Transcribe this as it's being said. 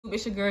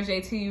It's your girl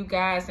JT, you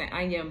guys, and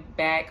I am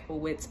back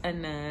with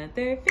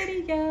another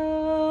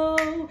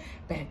video.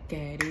 Back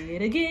at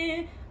it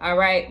again. All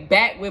right,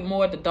 back with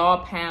more of the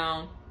Dog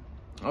Pound.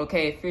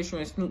 Okay,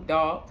 featuring Snoop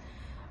Dogg.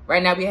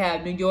 Right now we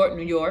have New York,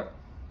 New York.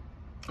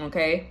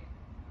 Okay,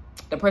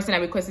 the person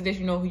that requested this,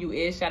 you know who you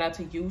is. Shout out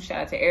to you. Shout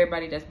out to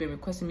everybody that's been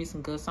requesting me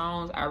some good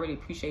songs. I really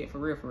appreciate it, for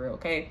real,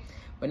 okay?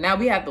 But now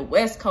we have the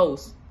West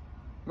Coast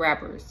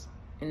rappers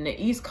and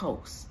the East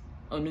Coast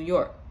of New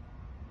York.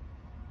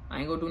 I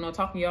ain't gonna do no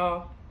talking,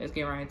 y'all. Let's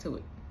get right into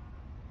it.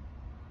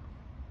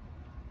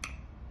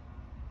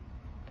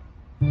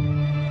 All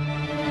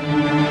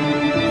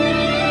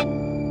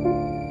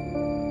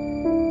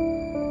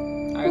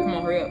right, come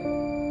on, hurry up.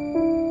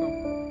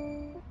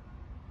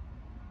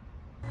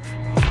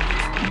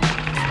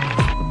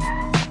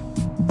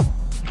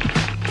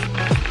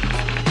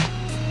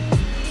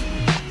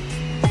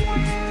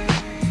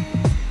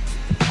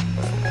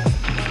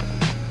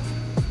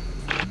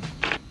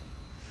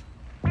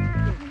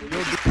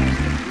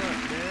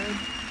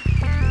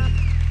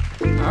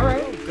 All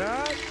right. Oh,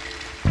 God.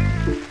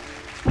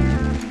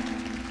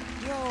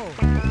 Yo.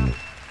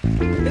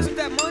 Isn't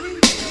that money?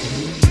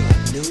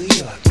 New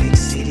York, big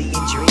city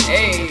and dreams.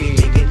 Hey.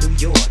 Everything in New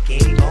York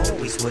ain't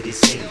always what it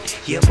seems.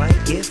 You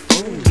might get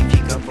fooled if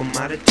you come from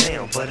out of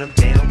town, but I'm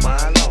down by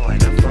law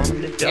and I'm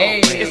from the dog. Hey.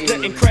 It's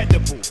the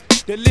incredible,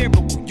 the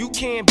lyrical. You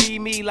can't be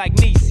me like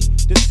Niecy.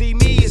 To see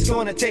me is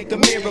gonna take a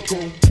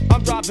miracle.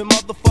 I'm driving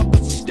motherfuckers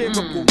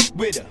hysterical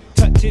with a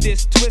touch of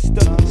this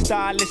twister,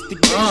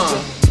 stylistic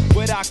gangster.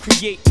 What I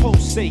create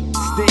pulsates,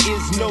 there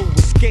is no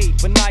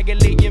escape.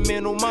 Annihilate your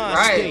mental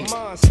mind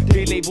state.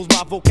 They labels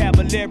my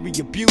vocabulary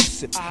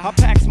abusive. I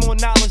packs more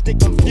knowledge than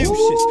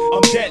Confucius.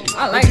 I'm deadly.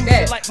 I like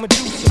that. Like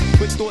Medusa,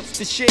 with thoughts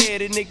to share.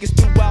 The niggas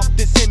throughout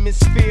this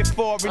hemisphere,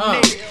 far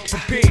and near.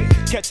 Prepare,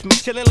 catch me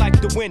chilling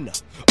like the winner.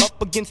 Up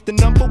against the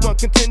 #1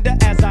 contender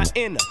as I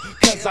enter.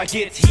 Cause I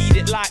get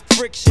heated like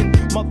friction.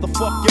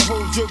 Motherfuck your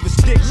whole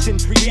jurisdiction.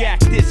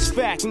 React this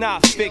fact,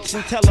 not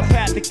fiction.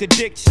 Telepathic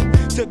addiction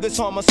to this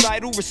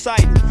homicidal recital.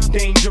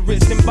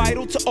 Dangerous and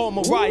vital to all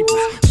my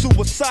rivals.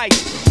 Suicidal.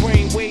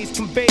 Brainwaves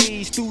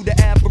conveys through the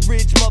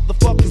average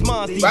motherfucker's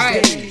mind these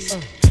days.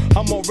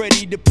 I'm all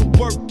ready to put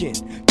work in.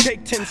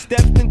 Take 10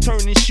 steps and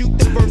turn and shoot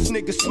the first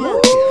nigga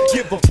smirking.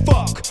 Give a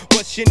fuck,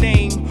 what's your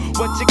name,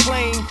 what you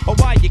claim, or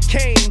why you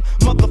came.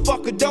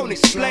 Motherfucker, don't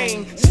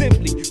explain.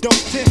 Simply,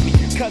 don't tempt me,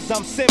 cause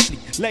I'm simply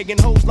legging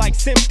hoes like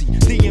Simply,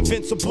 the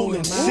invincible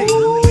MC.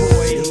 Oh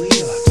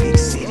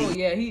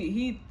yeah,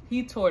 he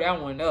tore that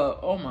one up.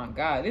 Oh my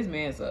God, this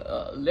man's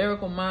a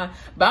lyrical mind.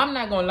 But I'm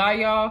not gonna lie,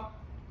 y'all.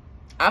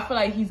 I feel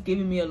like he's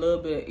giving me a little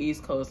bit of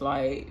East Coast.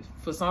 Like,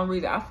 for some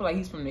reason, I feel like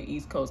he's from the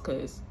East Coast,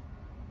 cause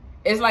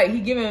it's like he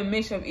giving a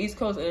mixture of East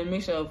Coast and a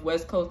mixture of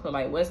West Coast. Cause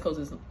like West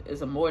Coast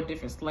is a more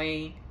different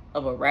slang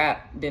of a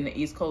rap than the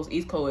East Coast.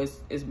 East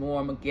Coast is more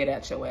I'm gonna get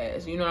at your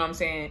ass. You know what I'm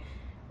saying?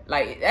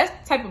 Like, that's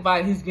the type of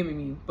vibe he's giving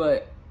me.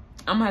 But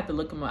I'm gonna have to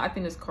look him up. I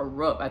think it's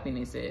Corrupt. I think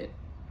they said,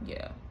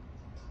 yeah.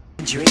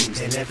 Dreams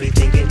and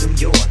everything in New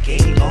York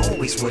ain't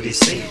always what it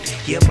seems.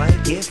 You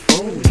might get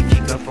fooled if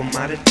you come from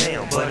out of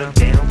town, but I'm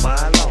down by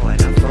law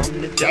and I'm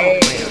from the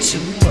dog pound. Too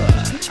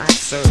much, I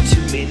serve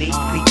too many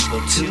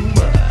people. Too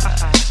much,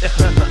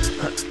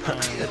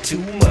 too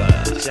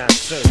much, I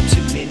serve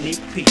too many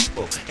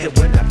people. And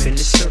when I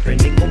finish serving,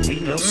 it gon'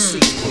 be no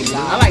sequel.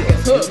 I like that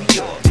hook. New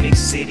York, big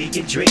city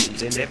and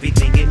dreams, and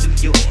everything in New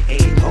York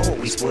ain't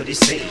always what it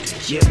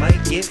seems. You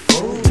might get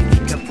fooled if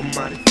you come from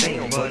out of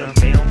town, but I'm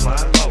down by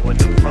law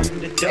and I'm from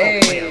the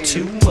dog pound.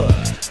 Too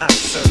much, I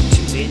serve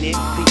too many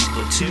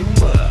people. Too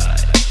much,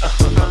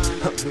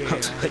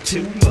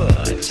 too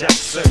much, I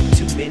serve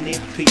too many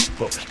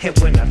people. And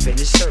when I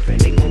finish serving,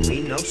 it gon'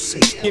 be no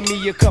sequel. Give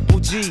me a couple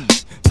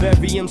G's,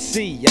 very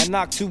MC. I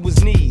knock to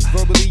his knees,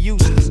 verbally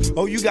useless.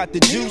 Oh, you got the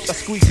juice, I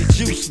squeeze it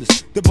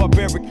juiceless. The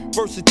barbaric,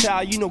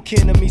 versatile, you know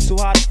kin of me, so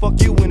how the fuck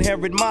you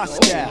inherit my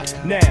style?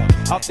 Now,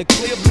 out the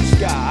clear blue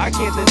sky, I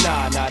can't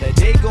deny. Now the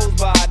day goes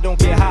by, don't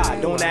get high,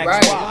 don't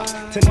ask why.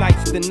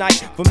 Tonight's the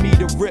night for me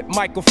to rip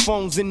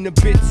microphones into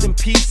bits and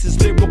pieces.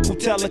 Lyrical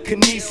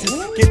telekinesis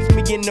gets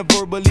me in the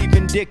verbally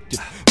vindictive.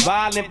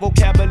 Violent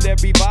vocabulary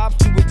vibes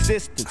to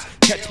existence.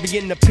 Catch me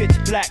in the pitch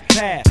black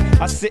path.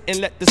 I sit and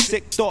let the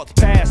sick thoughts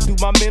pass through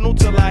my mental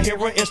till I hear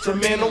an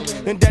instrumental.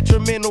 Then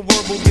detrimental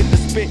verbal get the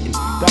spitting.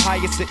 The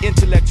highest of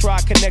intellect try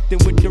connecting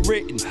with the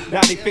written.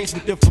 Now they face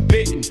with the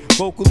forbidden.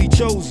 Vocally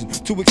chosen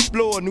to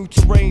explore new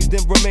terrains,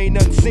 then remain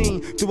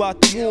unseen.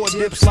 Throughout the war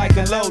dips like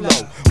a Lolo.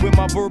 With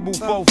my verbal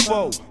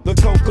fofo. The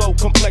cocoa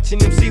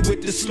complexion MC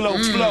with the slow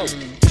flow.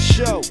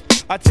 Show.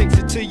 I takes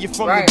it to you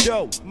from the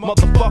dough.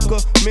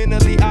 Motherfucker,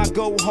 mentally I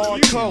go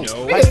hardcore.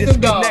 I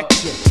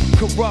disconnect you,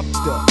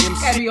 corrupter,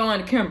 MC. Gotta be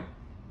on the camera.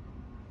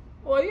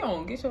 Boy, you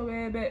don't get your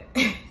bad back.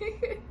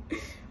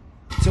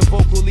 To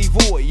vocally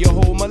void your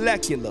whole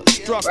molecular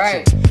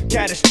structure.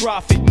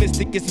 Catastrophic,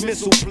 mystic is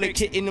missile flick,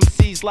 hitting them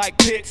C's like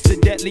pits, the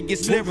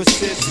deadliest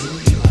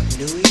lyricist.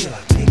 New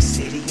York, big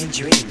city and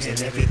dreams,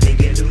 and everything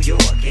in New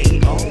York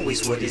ain't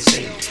always what it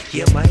seems.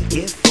 You might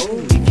get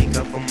fooled if you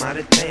come from out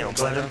of town,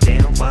 but I'm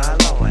down by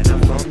law and I'm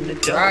from the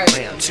dog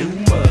pound. Too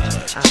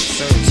much. I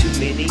serve too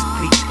many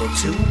people.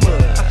 Too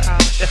much.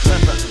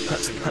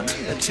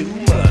 Too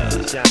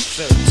much. I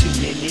serve too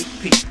many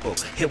people.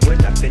 And when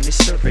I finish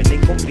serving,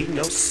 ain't gon' be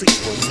no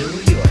sequel. New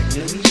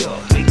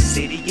York, big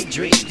city of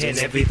dreams. And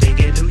everything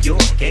in New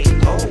York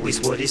ain't always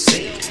what it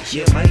seems.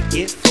 You might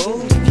get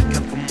fooled if you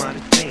come from out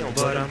of town,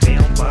 but I'm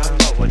bound by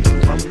law and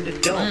I'm from the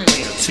dog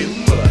pound. Too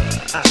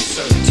much. I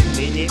serve too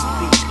many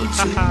people.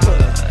 Too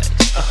much.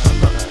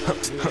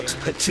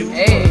 Too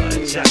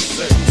much. I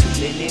serve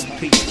too many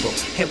people.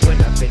 And when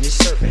I finish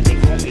serving,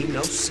 ain't gon' be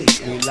no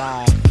sequel. We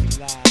live.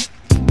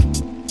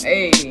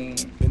 Hey.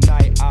 The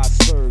night I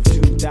served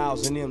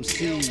 2,000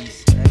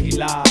 MCs. We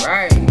live.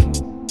 Right.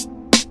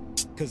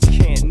 Cause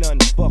can't none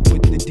fuck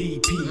with the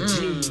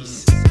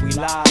DPGs. We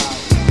live.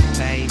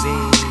 Baby.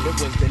 It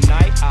was the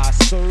night I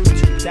served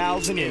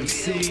 2,000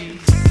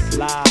 MCs.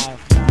 Live.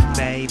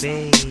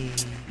 Baby.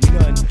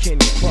 None can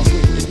fuck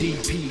with the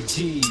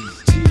DPGs.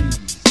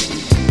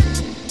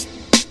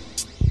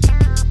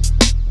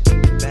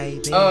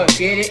 Baby.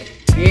 Get it.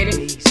 Get it.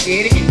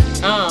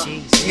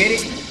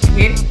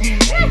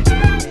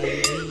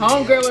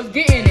 Homegirl was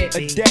getting it.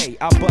 A day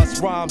I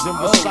bust rhymes and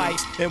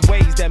recite in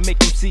ways that make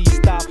MC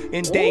stop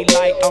in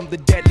daylight. I'm the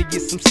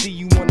deadliest MC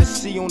you wanna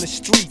see on the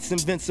streets.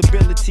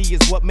 Invincibility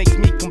is what makes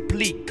me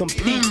complete.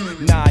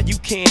 Nah, you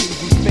can't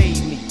even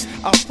fade me.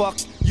 I'll fuck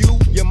you,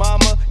 your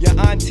mama, your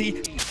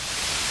auntie.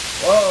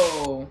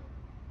 Whoa.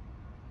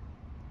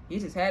 He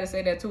just had to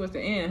say that towards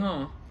the end,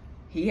 huh?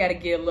 He had to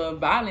get a little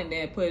violent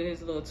there and put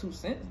his little 2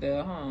 cents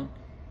there, huh?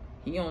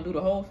 He gonna do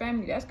the whole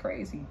family? That's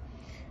crazy.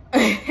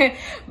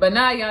 But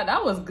nah, y'all,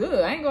 that was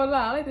good. I ain't gonna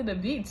lie, I liked the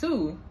beat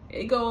too.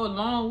 It go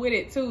along with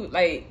it too,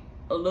 like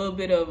a little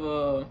bit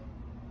of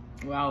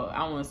well, I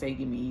don't want to say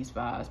give me East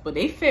vibes, but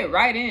they fit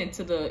right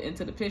into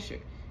the picture.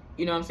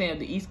 You know what I'm saying? Of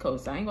the East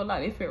Coast. I ain't gonna lie,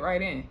 they fit right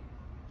in,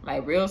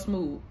 like real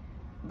smooth.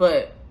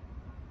 But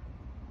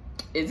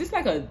is this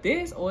like a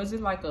diss, or is it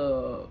like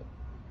a,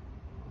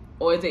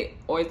 or is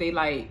they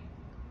like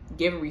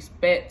giving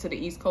respect to the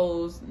East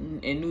Coast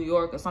in New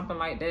York or something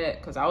like that?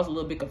 Because I was a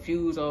little bit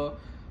confused on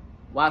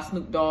why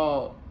Snoop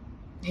Dogg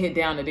hit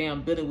down the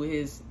damn building with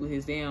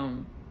his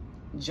damn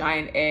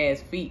giant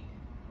ass feet.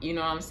 You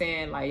know what I'm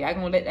saying? Like, y'all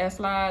gonna let that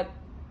slide?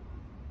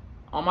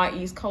 On my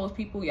East Coast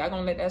people, y'all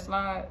gonna let that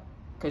slide?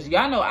 Because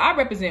y'all know I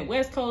represent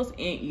West Coast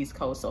and East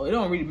Coast, so it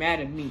don't really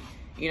matter to me.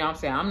 You know what I'm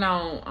saying? I'm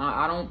not on,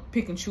 I don't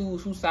pick and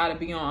choose whose side to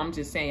be on. I'm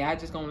just saying, I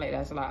just gonna let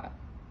that slide.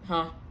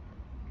 Huh?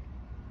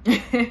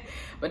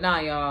 But nah,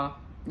 y'all,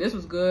 this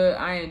was good.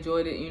 I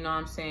enjoyed it. You know what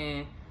I'm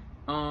saying?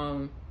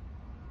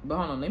 But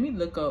hold on, let me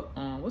look up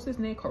what's his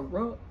name,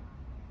 Corrupt,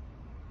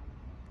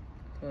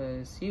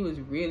 because he was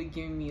really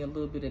giving me a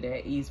little bit of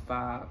that East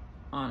vibe,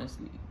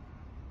 honestly.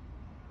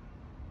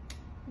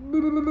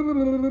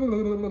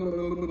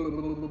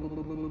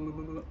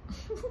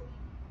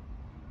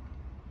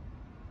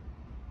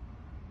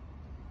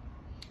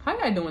 How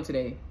y'all doing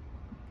today?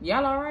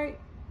 Y'all all right?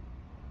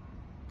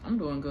 I'm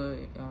doing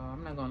good, y'all.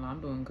 I'm not gonna lie, I'm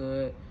doing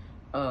good.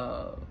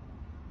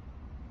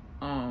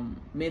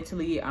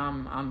 Mentally,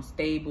 I'm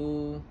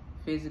stable,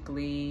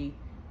 physically,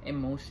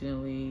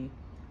 emotionally.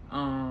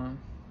 I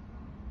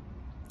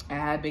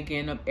have been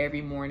getting up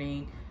every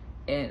morning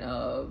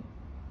and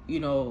you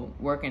know,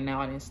 working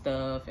out and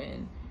stuff,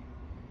 and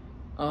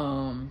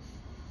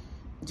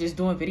just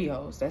doing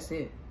videos. That's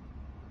it.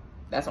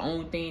 That's the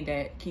only thing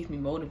that keeps me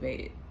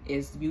motivated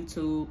is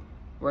YouTube,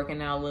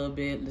 working out a little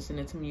bit,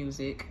 listening to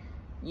music,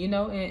 you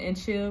know, and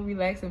chill,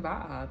 relax, and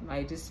vibe.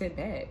 Like, just sit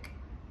back.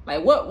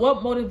 Like, what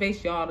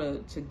motivates y'all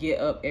to get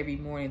up every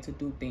morning to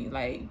do things?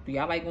 Like, do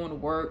y'all like going to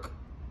work?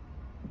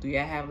 Do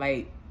y'all have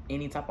like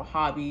any type of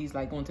hobbies,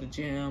 like going to the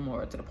gym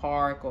or to the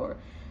park or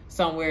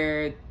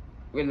somewhere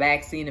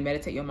relaxing to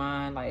meditate your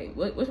mind? Like,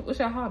 what's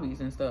your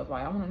hobbies and stuff?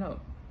 Like, I want to know.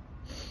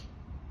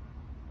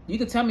 You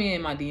could tell me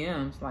in my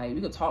DMs. Like,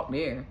 we could talk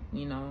there,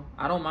 you know.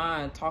 I don't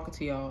mind talking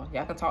to y'all.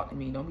 Y'all can talk to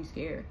me. Don't be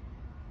scared.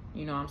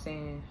 You know what I'm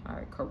saying? All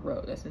right,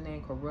 Corrupt. That's the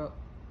name, Corrupt.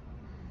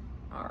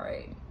 All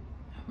right.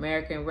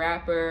 American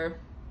rapper.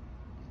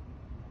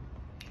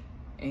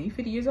 And he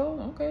 50 years old?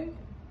 Okay.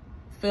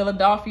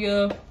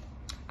 Philadelphia.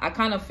 I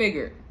kind of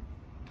figured.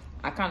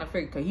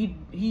 Because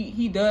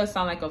he does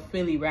sound like a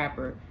Philly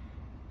rapper.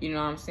 You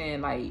know what I'm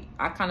saying? Like,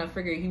 I kind of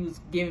figured he was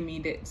giving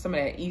me some of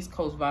that East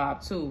Coast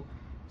vibe, too.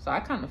 So I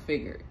kind of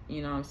figured,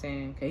 you know what I'm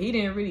saying? Because he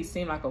didn't really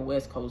seem like a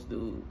West Coast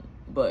dude.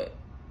 But,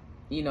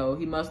 you know,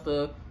 he must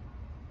have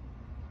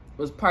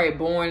was probably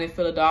born in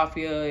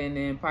Philadelphia and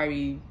then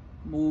probably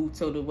moved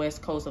to the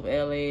West Coast of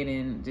LA and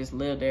then just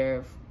lived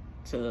there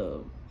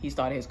till he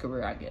started his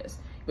career, I guess.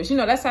 But, you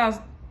know, that's how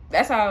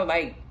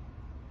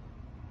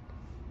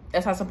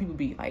some people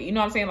be. Like, you know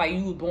what I'm saying? Like,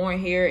 you was born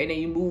here and then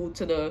you moved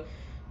to the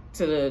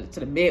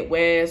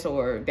Midwest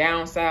or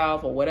down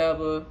south or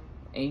whatever,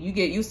 and you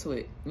get used to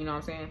it. You know what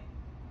I'm saying?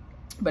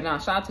 But now,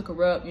 shout out to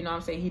Corrupt. You know what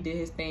I'm saying? He did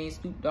his thing.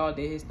 Snoop Dogg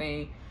did his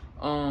thing.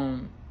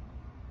 That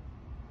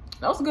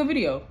was a good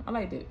video. I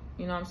liked it.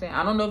 You know what I'm saying?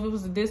 I don't know if it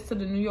was a diss to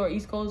the New York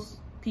East Coast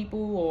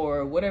people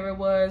or whatever it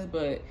was,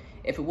 but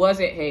if it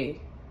wasn't, hey,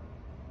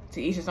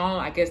 to each his own.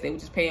 I guess they were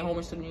just paying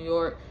homage to New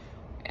York.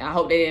 And I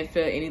hope they didn't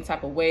feel any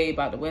type of way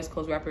about the West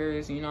Coast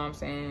rappers. You know what I'm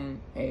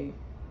saying? Hey,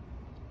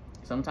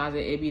 sometimes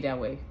it be that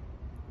way.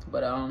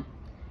 But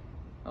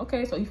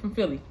okay, so you from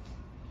Philly.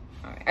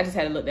 All right, I just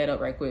had to look that up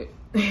right quick.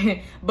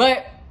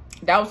 But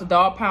that was the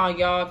Dogg Pound,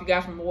 y'all. If you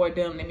guys want more of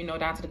them, let me know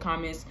down to the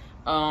comments.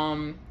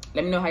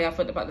 Let me know how y'all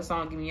felt about the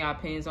song. Give me y'all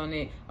opinions on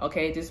it.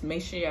 Okay, just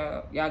make sure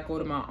y'all go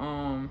to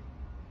my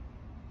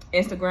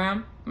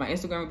Instagram. My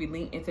Instagram will be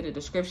linked into the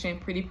description.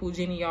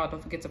 Prettypoohjeni, y'all.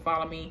 Don't forget to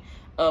follow me.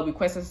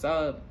 Request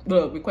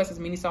us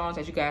mini songs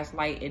that you guys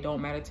like. It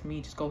don't matter to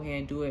me. Just go ahead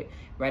and do it.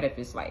 Right, if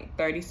it's like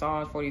 30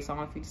 songs, 40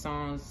 songs, 50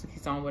 songs, 60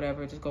 songs,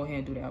 whatever. Just go ahead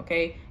and do that.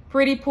 Okay,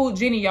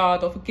 Prettypoohjeni, y'all.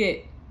 Don't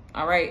forget.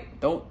 All right,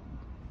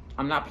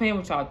 I'm not playing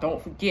with y'all.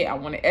 Don't forget. I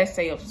want an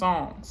essay of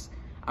songs.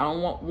 I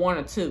don't want one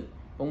or two.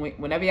 But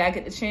whenever y'all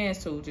get the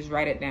chance to, just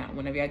write it down.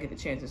 Whenever y'all get the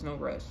chance, there's no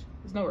rush.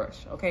 There's no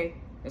rush, okay?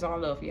 It's all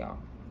love for y'all.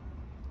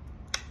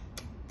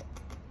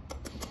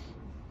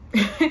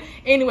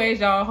 Anyways,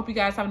 y'all, hope you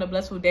guys having a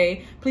blissful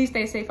day. Please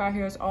stay safe out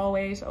here as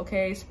always,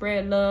 okay?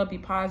 Spread love, be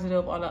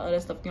positive, all that other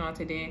stuff y'all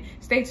today.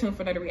 Stay tuned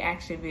for another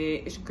reaction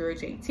vid. It's your girl,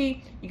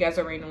 JT. You guys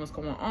already know what's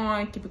going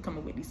on. Keep it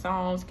coming with these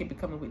songs. Keep it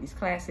coming with these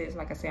classes.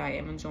 Like I say, I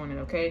am enjoying it,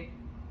 okay?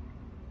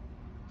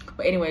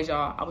 But anyways,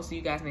 y'all, I will see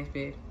you guys next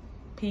vid.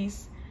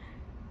 Peace.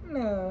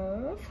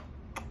 Love.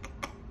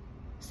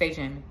 Stay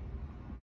jamming.